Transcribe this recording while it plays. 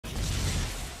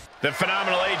The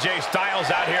phenomenal AJ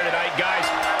Styles out here tonight, guys.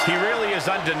 He really is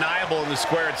undeniable in the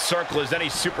squared circle as any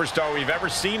superstar we've ever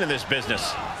seen in this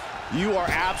business. You are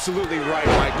absolutely right,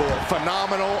 Michael.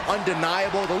 Phenomenal,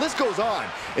 undeniable, the list goes on.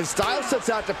 And Styles sets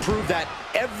out to prove that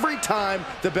every time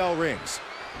the bell rings.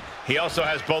 He also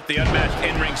has both the unmatched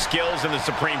in-ring skills and the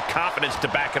supreme confidence to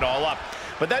back it all up.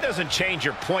 But that doesn't change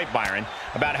your point, Byron,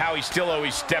 about how he still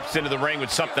always steps into the ring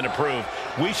with something to prove.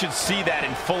 We should see that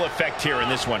in full effect here in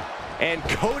this one. And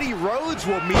Cody Rhodes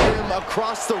will meet him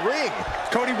across the ring.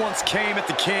 Cody once came at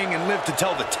the king and lived to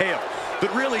tell the tale.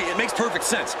 But really, it makes perfect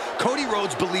sense. Cody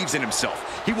Rhodes believes in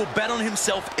himself. He will bet on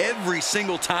himself every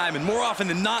single time, and more often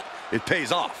than not, it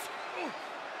pays off.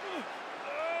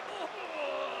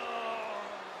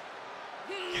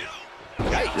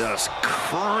 Just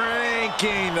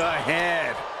cranking the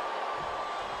head.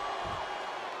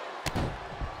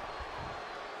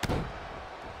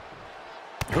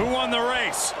 Who won the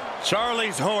race?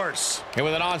 Charlie's horse. And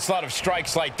with an onslaught of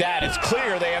strikes like that, it's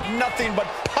clear they have nothing but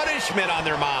punishment on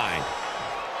their mind.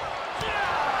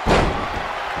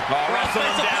 Wrestling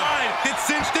him down. It's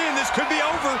cinched in. This could be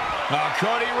over.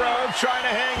 Cody Rhodes trying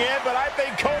to hang in, but I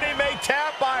think Cody may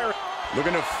tap Byron.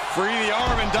 Looking to free the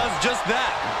arm and does just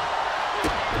that.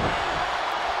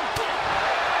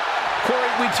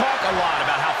 Corey, we talk a lot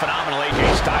about how phenomenal AJ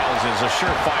Styles is, a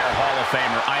surefire Hall of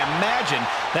Famer. I imagine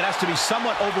that has to be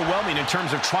somewhat overwhelming in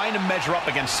terms of trying to measure up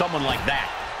against someone like that.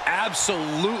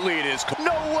 Absolutely it is.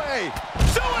 No way!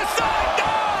 Suicide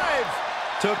dive!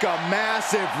 Took a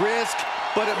massive risk,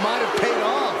 but it might have paid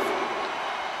off.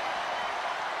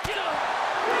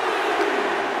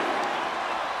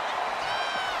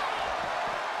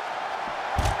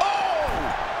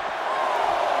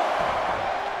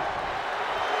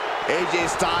 AJ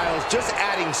Styles just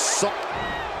adding so...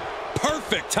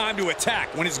 Perfect time to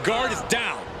attack when his guard is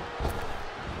down.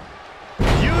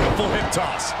 Beautiful hip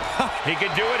toss. He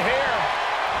could do it here.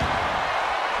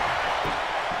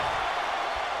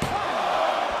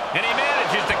 And he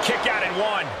manages to kick out in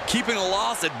one. Keeping a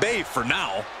loss at bay for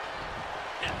now.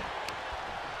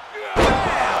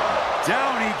 Bam!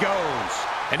 Down he goes.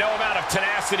 And no amount of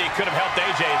tenacity could have helped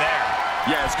AJ there.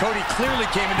 Yes, Cody clearly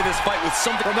came into this fight with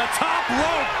something from the top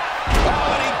rope.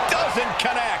 Oh, and he doesn't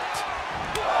connect.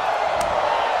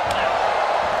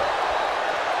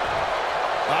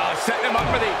 Setting him up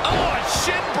for the, a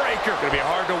shin breaker. Gonna be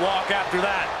hard to walk after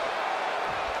that.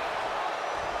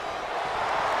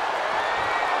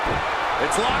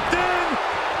 It's locked in.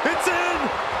 It's in.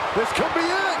 This could be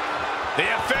it. The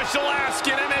official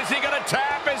asking him, is he gonna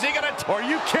tap? Is he gonna... Are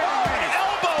you kidding me?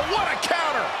 Elbow, what a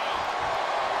counter.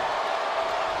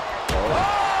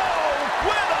 Oh,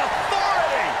 with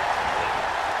authority.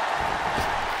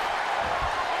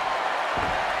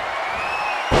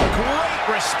 Great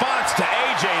response to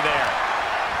AJ there.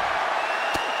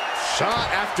 Shot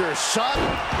after shot.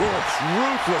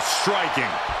 Ruthless striking.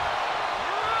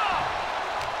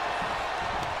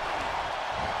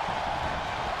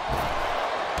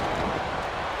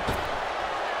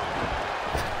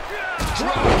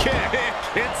 Drop kick.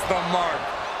 Hits the mark.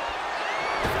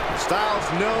 Styles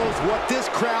knows what this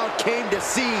crowd came to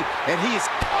see, and he's...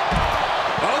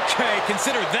 Okay,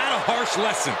 consider that a harsh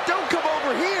lesson. Don't come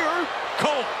over here.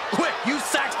 Cole, quick, use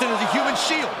Saxton as a human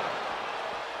shield.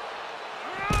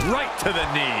 Right to the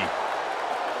knee.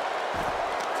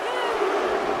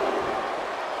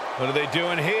 What are they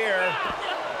doing here?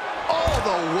 All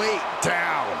the weight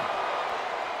down.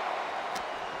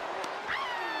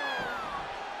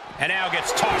 And now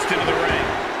gets tossed into the ring.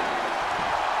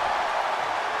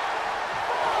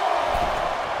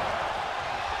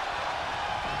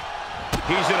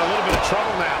 He's in a little bit of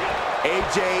trouble now.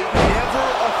 AJ never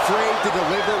afraid to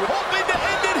deliver. Hoping to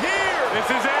end it here. This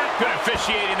is it. Good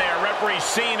officiating there. Referee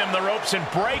seeing him the ropes and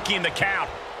breaking the count.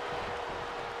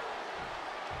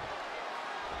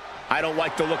 I don't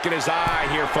like the look in his eye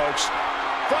here, folks.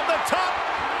 From the top.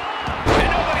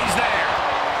 And nobody's there.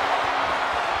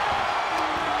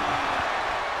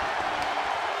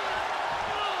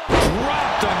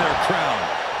 Dropped on their crown.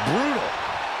 Brutal.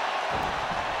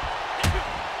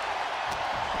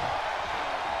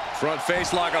 Front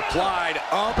face lock applied.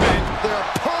 Up and Their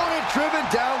opponent driven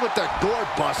down with the door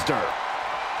buster.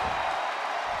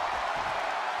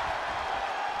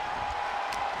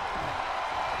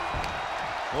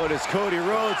 What is Cody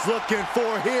Rhodes looking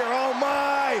for here? Oh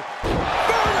my!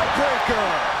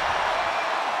 Vertebreaker!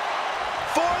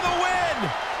 For the win.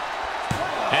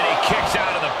 And he kicks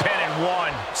out of the pin in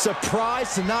one.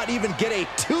 Surprised to not even get a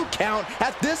 2 count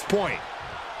at this point.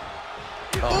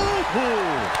 Ooh.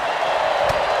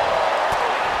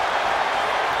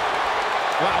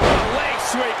 Wow, what a leg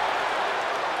sweep.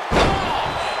 Oh,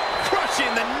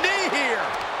 crushing the knee.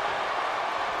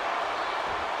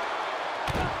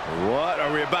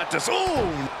 are we about to...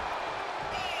 Ooh!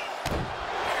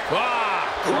 Ah,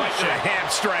 crushing a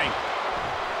hamstring.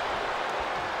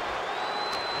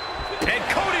 And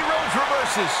Cody Rhodes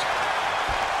reverses.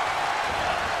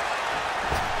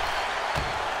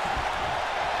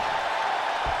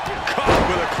 Caught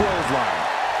with a clothesline.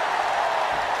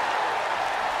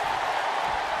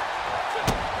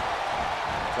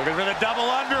 Looking for the double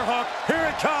underhook. Here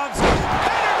it comes.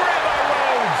 Pedigree by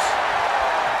Rhodes.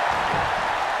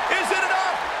 Is it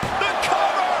enough? The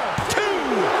cover. 2.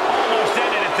 Almost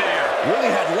ended it there.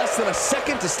 Really had less than a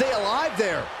second to stay alive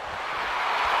there.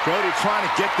 Cody trying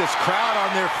to get this crowd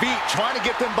on their feet, trying to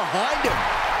get them behind him.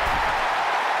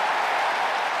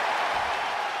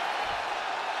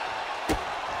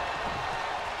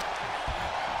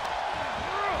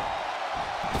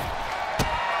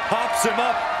 Pops him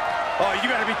up. Oh, you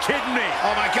gotta be kidding me.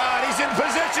 Oh my God, he's in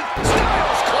position.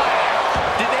 Styles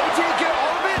clash. Did AJ get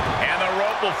all of it? And the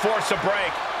rope will force a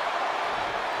break.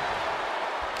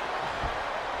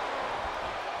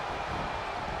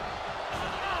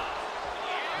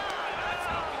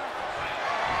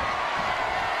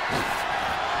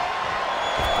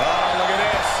 Oh, look at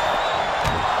this.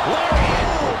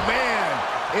 Oh, man.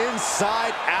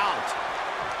 Inside out.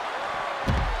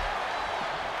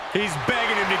 He's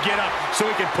begging him to get up so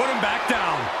he can put him back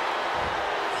down.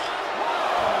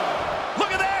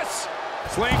 Look at this!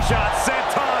 Slingshot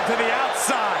sent on to the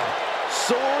outside.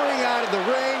 Soaring out of the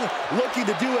ring, looking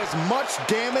to do as much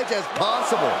damage as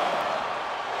possible.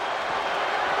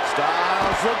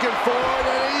 Styles looking forward,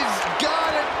 and he's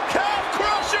got it. Calf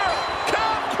crusher!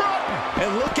 Calf crusher!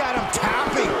 And look at him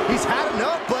tapping. He's had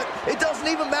enough, but it doesn't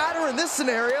even matter in this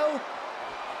scenario.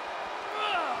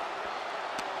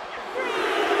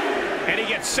 And he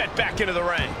gets set back into the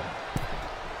ring.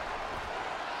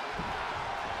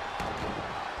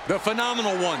 The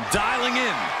phenomenal one dialing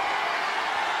in.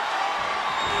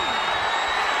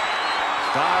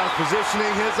 Styles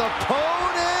positioning his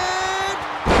opponent.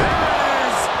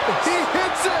 As he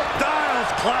hits it.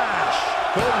 Styles clash.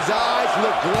 Cody's eyes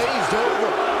look glazed over.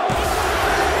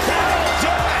 That'll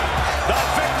do it. The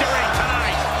victory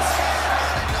tonight.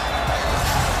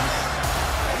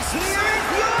 Here is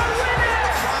your winner,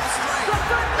 the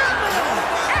phenomenal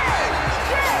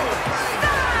AJ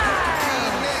Styles.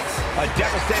 A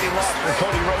devastating loss for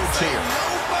Cody Rhodes here.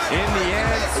 In the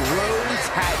end, Rhodes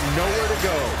had nowhere to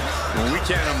go. We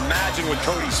can't imagine what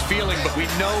Cody's feeling, but we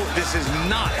know this is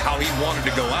not how he wanted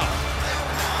to go out.